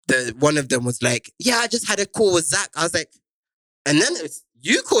 One of them was like, yeah, I just had a call with Zach. I was like, and then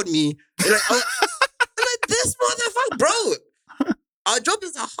you called me. You're like, I'm like, this motherfucker, bro. Our job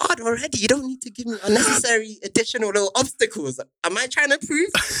is hard already. You don't need to give me unnecessary additional little obstacles. Am I trying to prove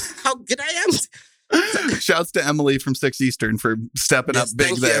how good I am? Shouts to Emily from 6 Eastern for stepping up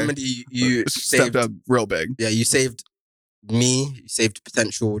big there. Thank you, Emily. You stepped up real big. Yeah, you saved me. You saved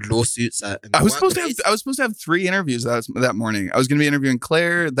potential lawsuits. I was supposed to have 3 interviews that morning. I was going to be interviewing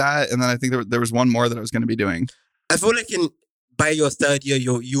Claire, and then I think there was one more that I was going to be doing. I feel like by your 3rd year,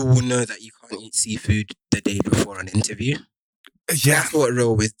 you will know that you can't eat seafood the day before an interview. Yeah. That's what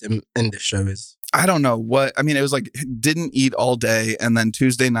real wisdom in the show is. I don't know what, I mean, it was like, didn't eat all day. And then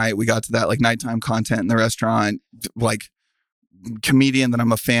Tuesday night, we got to that like nighttime content in the restaurant, like comedian that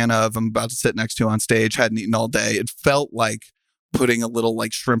I'm a fan of, I'm about to sit next to on stage, hadn't eaten all day. It felt like putting a little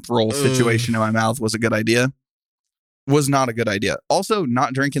like shrimp roll situation in my mouth was a good idea. Was not a good idea. Also,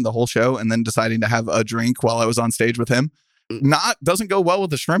 not drinking the whole show and then deciding to have a drink while I was on stage with him, doesn't go well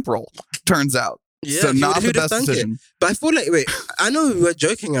with the shrimp roll, turns out. Yeah, so not the best decision. But I feel like, wait, I know we were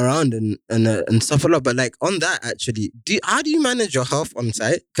joking around and stuff a lot, but like on that actually, how do you manage your health on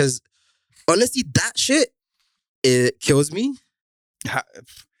site? Because honestly, that shit, it kills me.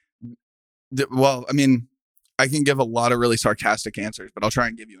 Well, I mean, I can give a lot of really sarcastic answers, but I'll try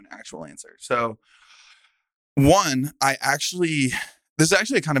and give you an actual answer. So one, this is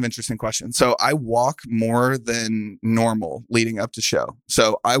actually a kind of interesting question. So I walk more than normal leading up to show.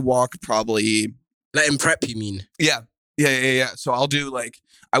 So I walk probably... Like in prep, you mean? Yeah. So I'll do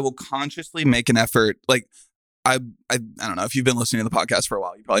I will consciously make an effort. Like I don't know if you've been listening to the podcast for a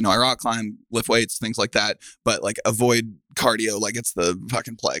while, you probably know I rock climb, lift weights, things like that, but like avoid cardio like it's the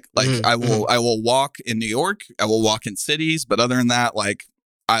fucking plague. Like I will walk in New York, I will walk in cities, but other than that, like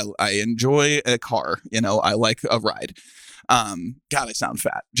I enjoy a car, I like a ride. God, I sound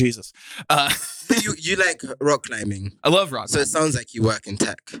fat. Jesus. You like rock climbing. I love rock climbing. So it sounds like you work in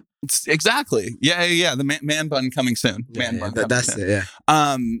tech. Exactly. Yeah. The man bun coming soon. That's it.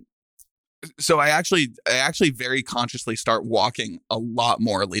 Yeah. So I actually very consciously start walking a lot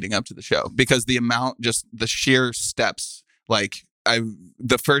more leading up to the show because the sheer steps, like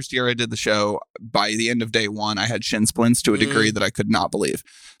the first year I did the show, by the end of day one, I had shin splints to a degree that I could not believe.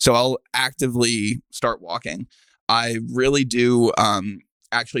 So I'll actively start walking. I really do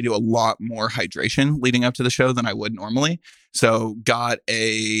actually do a lot more hydration leading up to the show than I would normally. So got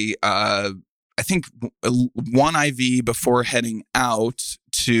I think one IV before heading out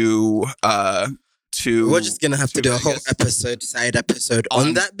to we're just gonna have to do a whole side episode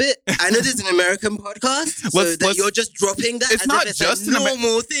on that bit. I know this is an American podcast, so you're just dropping that. It's not just a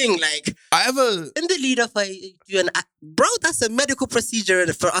normal thing. Like I have in the lead up, I do bro. That's a medical procedure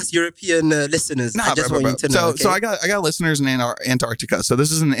for us European listeners. I just want you to know. So I got listeners in Antarctica. So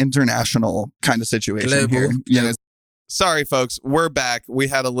this is an international kind of situation Global. here. You know, sorry, folks, we're back. We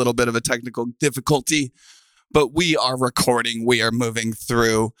had a little bit of a technical difficulty, but we are recording. We are moving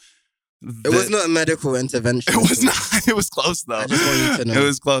through. It was not a medical intervention. It was not. It was close though. I just want you to know. It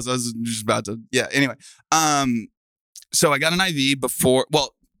was close. I was just about to. Yeah. Anyway, so I got an IV before.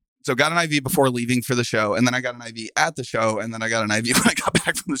 Well, so got an IV before leaving for the show, and then I got an IV at the show, and then I got an IV when I got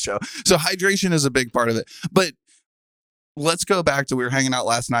back from the show. So hydration is a big part of it. But let's go back to we were hanging out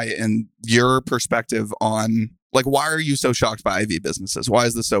last night, and your perspective on like why are you so shocked by IV businesses? Why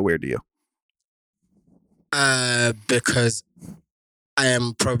is this so weird to you? Because I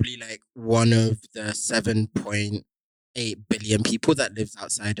am probably like one of the 7.8 billion people that lives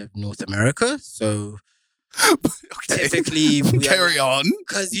outside of North America. So typically we carry on.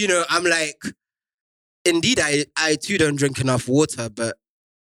 Because, you know, I'm like, indeed, I too don't drink enough water, but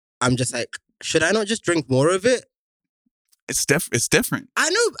I'm just like, should I not just drink more of it? It's different. I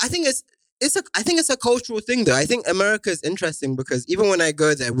know. I think it's a cultural thing though. I think America is interesting because even when I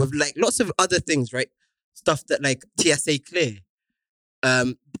go there with like lots of other things, right? Stuff that like TSA clear.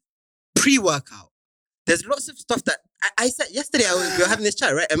 Pre-workout. There's lots of stuff that I said yesterday. We were having this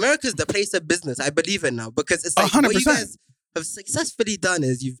chat, right? America's the place of business. I believe it now because it's like 100%. What you guys have successfully done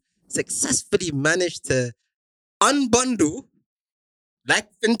is you've successfully managed to unbundle like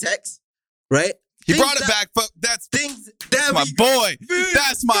fintechs, right? He brought it back, folks. That's my boy.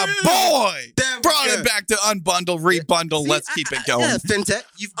 That's my boy. Brought it back to unbundle, rebundle. Let's keep it going. Yeah, fintech.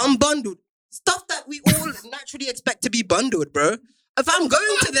 You've unbundled stuff that we all naturally expect to be bundled, bro. If I'm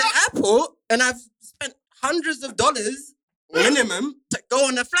going to the airport and I've spent hundreds of dollars minimum to go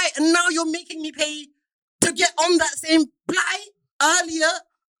on a flight, and now you're making me pay to get on that same flight earlier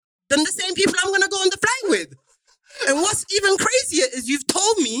than the same people I'm going to go on the flight with. And what's even crazier is you've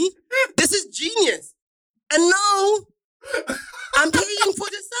told me this is genius. And now I'm paying for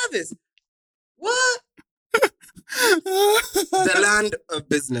the service. What? The land of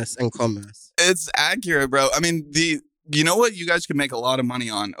business and commerce. It's accurate, bro. I mean, you know what you guys could make a lot of money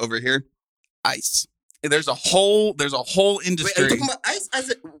on over here? Ice. There's a whole industry. Wait, are you talking about ice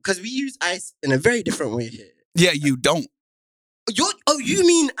because we use ice in a very different way here. Yeah, you don't. You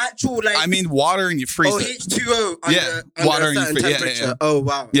mean actual like? I mean water and you freeze it. H2O. Under water and you freeze. Yeah. Oh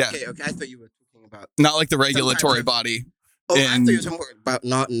wow. Yeah. Okay. I thought you were talking about not like the regulatory body. I thought you were talking about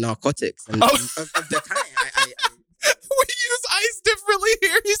narcotics and of the kind. We use ice differently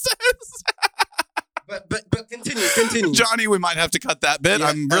here. He says. But continue. Johnny, we might have to cut that bit. Yeah,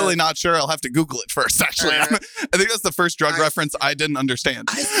 I'm really not sure. I'll have to Google it first, actually. I think that's the first drug reference I didn't understand.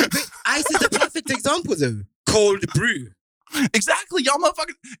 Ice is the perfect example, though. Cold brew. Exactly, y'all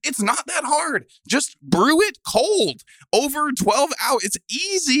motherfuckers. It's not that hard. Just brew it cold over 12 hours. It's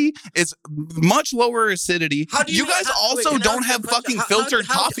easy. It's much lower acidity. You guys also don't have fucking filtered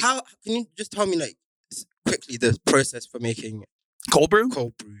coffee. Can you just tell me, like, quickly the process for making cold brew?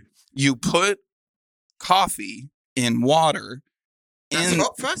 Cold brew. You put coffee in water. That's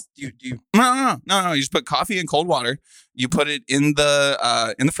hot first? No. You just put coffee in cold water. You put it in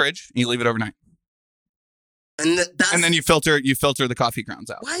the fridge and you leave it overnight. And then you filter the coffee grounds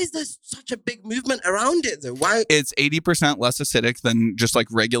out. Why is there such a big movement around it though? Why? It's 80% less acidic than just like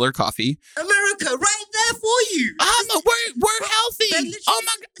regular coffee. America, right there for you. We're healthy. Oh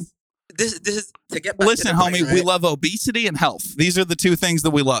my God. This is to get back. Listen, to the homie, point, right? we love obesity and health. These are the two things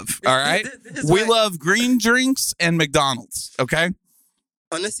that we love. All right, we love green drinks and McDonald's. Okay.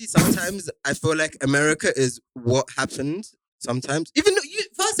 Honestly, sometimes I feel like America is what happened. Sometimes, even though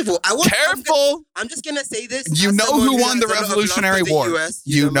first of all, careful. I'm just gonna say this. You know who won the Revolutionary War.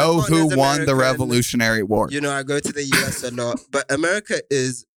 You know who won the Revolutionary War. You know, I go to the US a lot, but America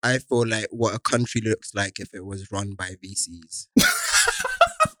is I feel like what a country looks like if it was run by VCs.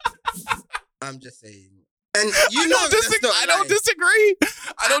 I'm just saying. And you know that's not a I don't lie. disagree.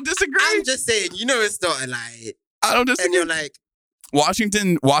 I don't disagree. I'm just saying, you know it's not a lie. I don't disagree. And you're like,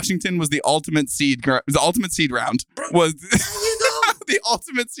 Washington was the ultimate seed. The ultimate seed round was there you go. the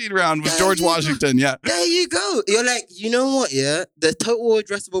ultimate seed round was There George you go. Washington. Yeah. There you go. You're like, you know what? Yeah, the total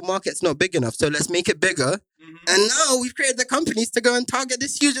addressable market's not big enough, so let's make it bigger. And now we've created the companies to go and target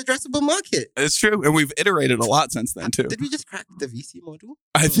this huge addressable market. It's true, and we've iterated a lot since then too. Did we just crack the VC model?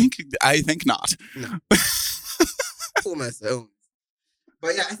 I think not. No. Almost.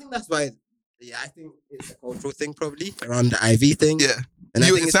 But yeah, I think that's why. Yeah, I think it's a cultural thing probably around the IV thing. Yeah, and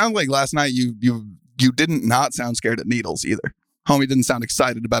it sounds like last night you didn't not sound scared at needles either. Homie didn't sound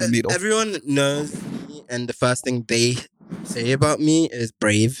excited about a needle. Everyone knows me, and the first thing they say about me is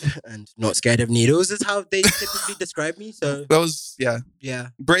brave and not scared of needles is how they typically describe me. So that was yeah.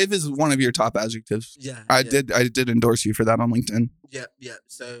 Brave is one of your top adjectives. Yeah, I did endorse you for that on LinkedIn. Yeah.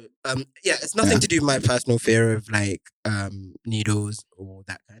 So it's nothing to do with my personal fear of like needles or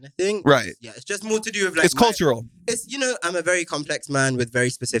that kind of thing. Right. Yeah, it's just more to do with like it's cultural. It's I'm a very complex man with very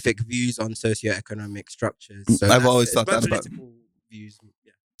specific views on socioeconomic structures. So I've always thought that about views.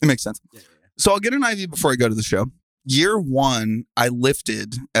 Yeah. It makes sense. Yeah. So I'll get an IV before I go to the show. Year one, I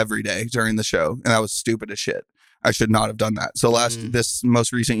lifted every day during the show, and that was stupid as shit. I should not have done that. So this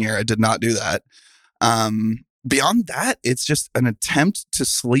most recent year, I did not do that. Beyond that, it's just an attempt to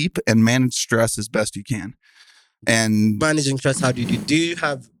sleep and manage stress as best you can. And managing stress, how do you do? Do you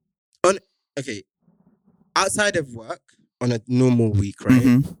have outside of work on a normal week, right?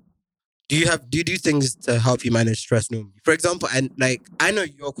 Mm-hmm. Do you do things to help you manage stress normally? For example, and like I know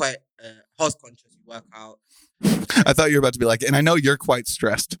you're quite health conscious. You work out. I thought you were about to be like, and I know you're quite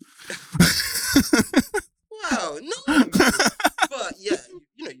stressed. Wow, no. But yeah,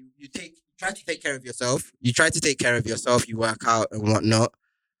 you try to take care of yourself. You try to take care of yourself. You work out and whatnot.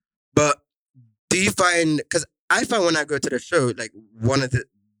 But do you find, because I find when I go to the show, like one of the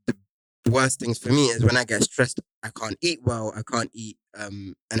worst things for me is when I get stressed, I can't eat well. I can't eat,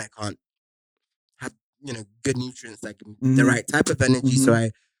 and I can't have, good nutrients, like the right type of energy. So I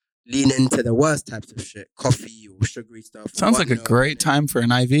lean into the worst types of shit, coffee or sugary stuff. Sounds like a great time for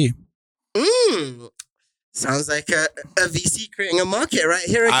an IV. Sounds like a VC creating a market right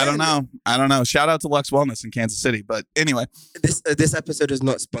here again. I don't know. Shout out to Lux Wellness in Kansas City. But anyway. This episode is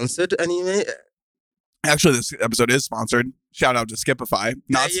not sponsored anyway. Actually, this episode is sponsored. Shout out to Skipify.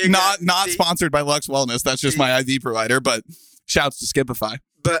 Not sponsored by Lux Wellness. That's just my IV provider. But shouts to Skipify.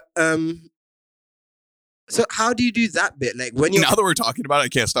 But so how do you do that bit? Like when you now that we're talking about it, I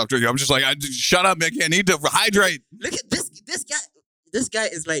can't stop drinking. I'm just like, shut up, Micky. I need to hydrate. Look at this guy. This guy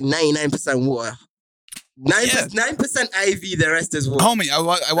is like 99% water. 9% IV, the rest is water. Homie,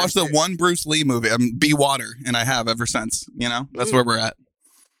 I watched the one Bruce Lee movie, Be Water, and I have ever since. That's where we're at.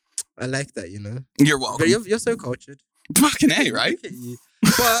 I like that, You're welcome. But you're so cultured. Fucking A, right? Look at you.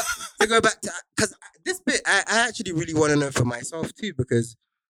 But to go back to, because this bit, I actually really want to know for myself too, because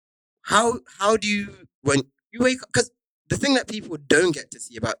how do you, when you wake up, because the thing that people don't get to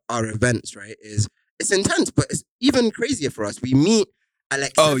see about our events, right, is it's intense, but it's even crazier for us. We meet at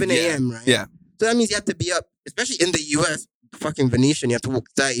like 7 a.m., right? Yeah. So that means you have to be up, especially in the US, fucking Venetian, you have to walk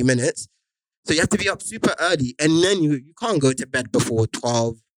 30 minutes. So you have to be up super early, and then you can't go to bed before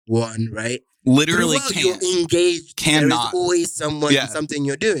 12, 1, right? Literally can't. You're engaged. Cannot. There is always someone, something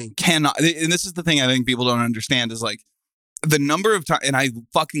you're doing. Cannot. And this is the thing I think people don't understand is like the number of times, and I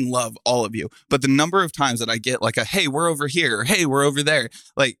fucking love all of you, but the number of times that I get like hey, we're over here, or, hey, we're over there.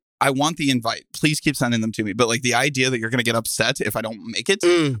 Like, I want the invite. Please keep sending them to me. But like the idea that you're going to get upset if I don't make it,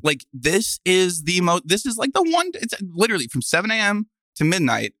 like this is like the one, it's literally from 7 a.m. to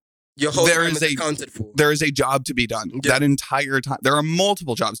midnight. Your whole time is accounted for. There is a job to be done. Yeah. That entire time. There are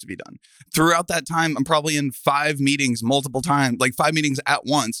multiple jobs to be done. Throughout that time, I'm probably in 5 meetings multiple times, like 5 meetings at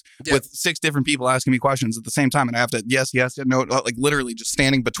once with 6 different people asking me questions at the same time. And I have to, yes, no, like literally just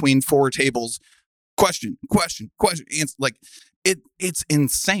standing between 4 tables. Question, answer, like it's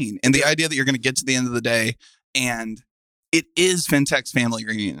insane. And the idea that you're going to get to the end of the day and it is Fintech's family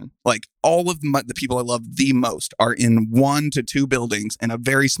reunion. Like all of the people I love the most are in 1 to 2 buildings in a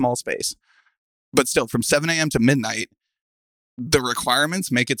very small space. But still, from 7 a.m. to midnight, the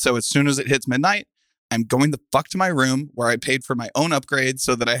requirements make it so as soon as it hits midnight, I'm going the fuck to my room where I paid for my own upgrade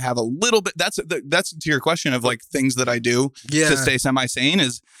so that I have a little bit. That's to your question of like things that I do to stay semi-sane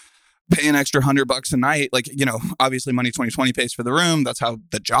is pay an extra $100 a night. Like, obviously Money20 pays for the room. That's how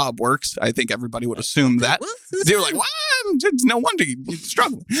the job works. I think everybody would assume that. They're like, what? No wonder you're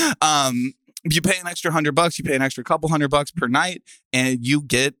struggling. You pay an extra $100, you pay an extra couple $100 per night, and you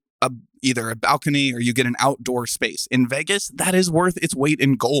get either a balcony or you get an outdoor space. In Vegas, that is worth its weight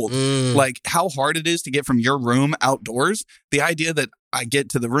in gold. Like how hard it is to get from your room outdoors. The idea that I get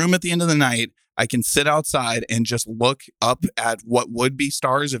to the room at the end of the night, I can sit outside and just look up at what would be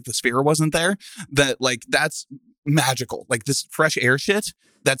stars if the sphere wasn't there. That's magical. Like this fresh air shit.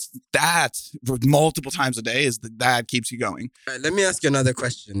 That multiple times a day that keeps you going. All right, let me ask you another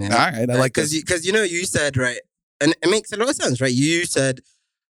question. Yeah? All right, I like this. Because you said, right, and it makes a lot of sense, right? You said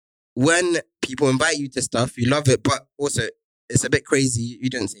when people invite you to stuff, you love it, but also it's a bit crazy. You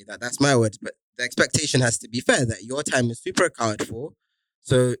didn't say that. That's my words, but the expectation has to be fair that your time is super accounted for.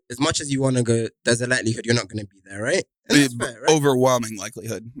 So as much as you want to go, there's a likelihood you're not going to be there, right? And that's fair, right? Overwhelming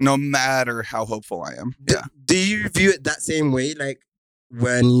likelihood, no matter how hopeful I am. Yeah. Do you view it that same way? Like,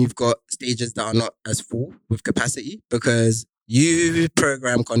 when you've got stages that are not as full with capacity, because you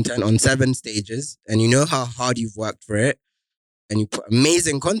program content on 7 stages and you know how hard you've worked for it and you put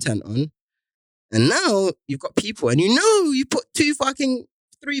amazing content on, and now you've got people and you know you put 2 fucking,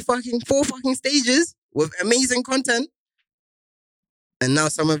 3 fucking, 4 fucking stages with amazing content, and now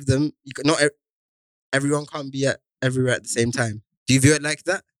some of them, everyone can't be everywhere at the same time. Do you view it like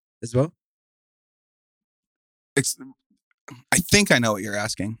that as well? I think I know what you're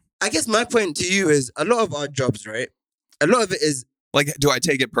asking. I guess my point to you is a lot of our jobs, right? A lot of it is... Like, do I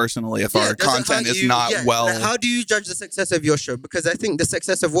take it personally if our content is not well... Like, how do you judge the success of your show? Because I think the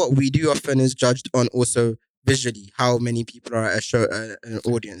success of what we do often is judged on also visually, how many people are at a show, an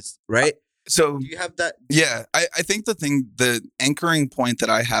audience, right? So... Do you have that? Yeah, I think the anchoring point that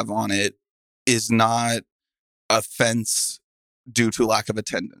I have on it is not offense due to lack of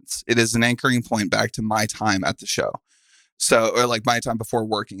attendance. It is an anchoring point back to my time at the show. So, or like my time before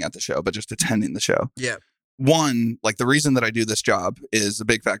working at the show, but just attending the show. Yeah. One, like the reason that I do this job is a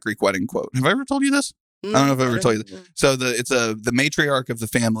big fat Greek wedding quote. Have I ever told you this? I don't know if I've ever told you this. So the matriarch of the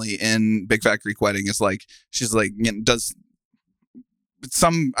family in Big Fat Greek Wedding is like, she's like, you know,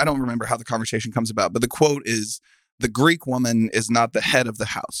 I don't remember how the conversation comes about, but the quote is, the Greek woman is not the head of the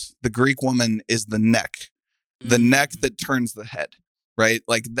house. The Greek woman is the neck that turns the head. Right?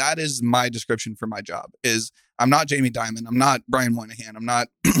 Like that is my description for my job is I'm not Jamie Dimon. I'm not Brian Moynihan. I'm not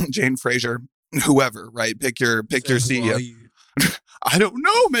Jane Fraser, whoever, right? Pick your CEO. I don't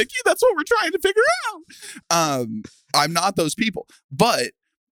know, Micky. That's what we're trying to figure out. I'm not those people, but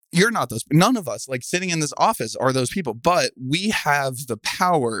you're not those. None of us like sitting in this office are those people, but we have the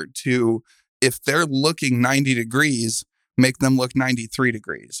power to, if they're looking 90 degrees, make them look 93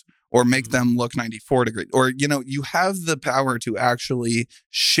 degrees. Or make them look 94 degrees. Or, you know, you have the power to actually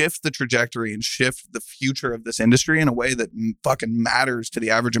shift the trajectory and shift the future of this industry in a way that fucking matters to the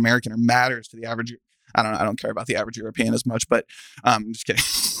average American or matters to the average, I don't care about the average European as much, but I'm just kidding.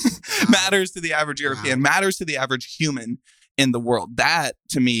 Matters to the average European, matters to the average human in the world. That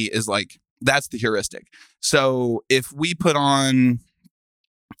to me is like, that's the heuristic. So if we put on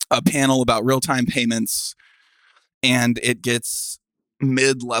a panel about real-time payments and it gets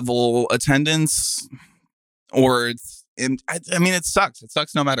mid-level attendance, or I mean, it sucks. It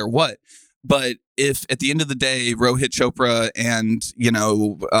sucks no matter what. But if at the end of the day, Rohit Chopra and, you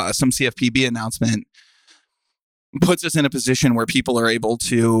know, some CFPB announcement puts us in a position where people are able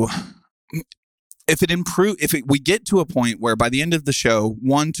to, we get to a point where by the end of the show,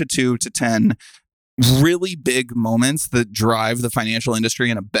 1 to 2 to 10 really big moments that drive the financial industry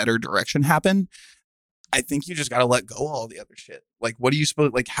in a better direction happen, I think you just got to let go of all the other shit. Like, what do you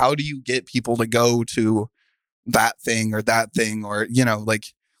suppose? Like, how do you get people to go to that thing, or, you know, like,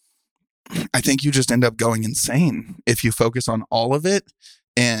 I think you just end up going insane if you focus on all of it.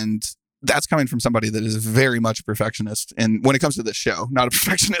 And that's coming from somebody that is very much a perfectionist. And when it comes to this show, not a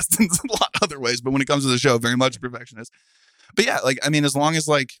perfectionist in a lot of other ways, but when it comes to the show, very much a perfectionist. But yeah, like, I mean, as long as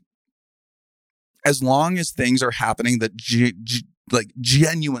things are happening that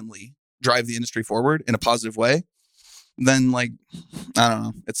genuinely drive the industry forward in a positive way, then like, I don't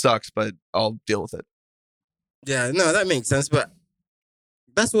know, it sucks, but I'll deal with it. Yeah, no, that makes sense. But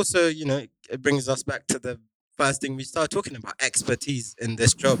that's also, you know, it brings us back to the first thing we started talking about, expertise in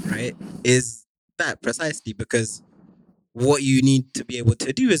this job, right? Is that precisely because what you need to be able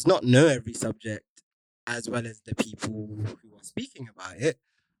to do is not know every subject as well as the people who are speaking about it.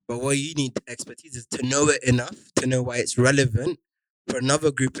 But what you need expertise is to know it enough to know why it's relevant for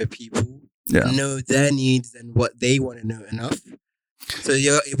another group of people, know their needs and what they want to know enough. So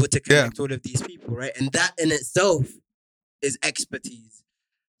you're able to connect all of these people, right? And that in itself is expertise.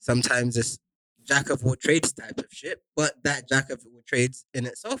 Sometimes it's jack of all trades type of shit, but that jack of all trades in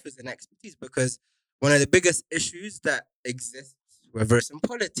itself is an expertise, because one of the biggest issues that exists, whether it's in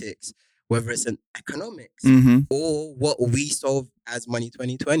politics, whether it's in economics Mm-hmm. or what we solve as Money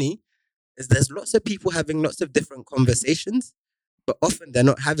 2020, is there's lots of people having lots of different conversations, but often they're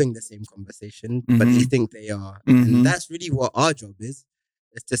not having the same conversation, but they think they are. And that's really what our job is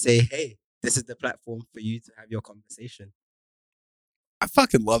to say, hey, this is the platform for you to have your conversation. I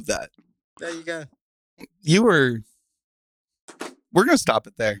fucking love that. There you go. We're going to stop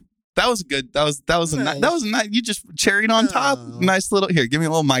it there. That was good. That was Nice. that was nice. You just cherried on top. Nice little, here, give me a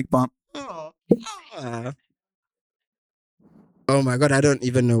little mic bump. Oh my God, I don't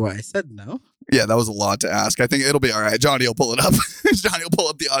even know what I said now. Yeah, that was a lot to ask. I think it'll be all right. Johnny will pull it up. Johnny will pull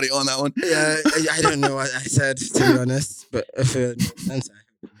up the audio on that one. Yeah, I don't know what I said, to be honest, but if it makes sense, I hope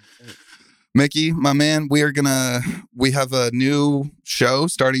it makes sense. Micky, my man, we have a new show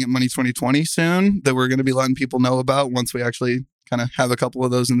starting at Money 2020 soon that we're going to be letting people know about once we actually kind of have a couple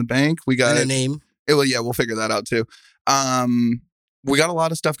of those in the bank. We got a name. We'll figure that out too. We got a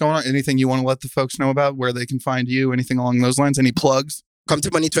lot of stuff going on. Anything you want to let the folks know about, where they can find you, anything along those lines? Any plugs? Come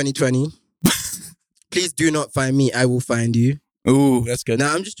to Money 2020. Please do not find me. I will find you. Ooh, that's good. No,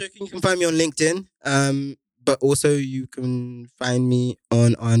 I'm just joking. You can find me on LinkedIn. But also you can find me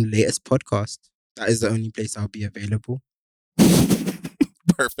on our latest podcast. That is the only place I'll be available.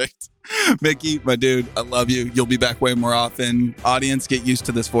 Perfect. Micky, my dude, I love you. You'll be back way more often. Audience, get used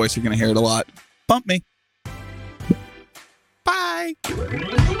to this voice. You're going to hear it a lot. Bump me. Bye.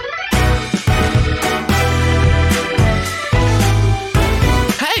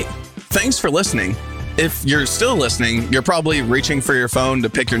 Hey, thanks for listening. If you're still listening, you're probably reaching for your phone to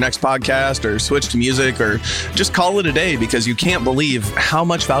pick your next podcast or switch to music or just call it a day because you can't believe how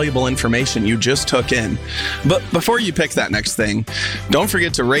much valuable information you just took in. But before you pick that next thing, don't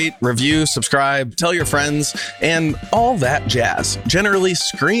forget to rate, review, subscribe, tell your friends, and all that jazz. Generally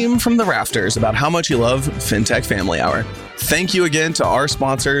scream from the rafters about how much you love Fintech Family Hour. Thank you again to our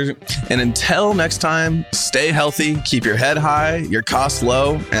sponsors. And until next time, stay healthy, keep your head high, your costs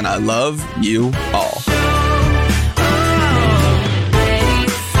low, and I love you all.